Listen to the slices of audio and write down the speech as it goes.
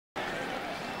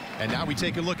And now we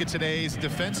take a look at today's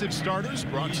defensive starters,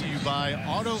 brought to you by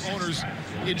Auto Owners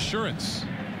Insurance.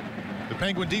 The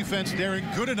Penguin defense daring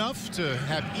good enough to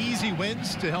have easy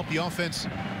wins to help the offense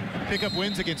pick up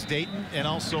wins against Dayton and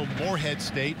also Morehead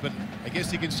State. But I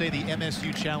guess you can say the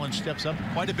MSU challenge steps up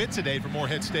quite a bit today for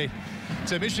Morehead State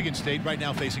to Michigan State, right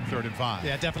now facing 3rd and 5.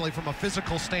 Yeah, definitely from a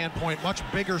physical standpoint, much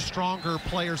bigger, stronger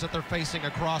players that they're facing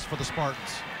across for the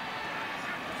Spartans.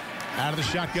 Out of the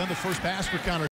shotgun, the first pass for Connor.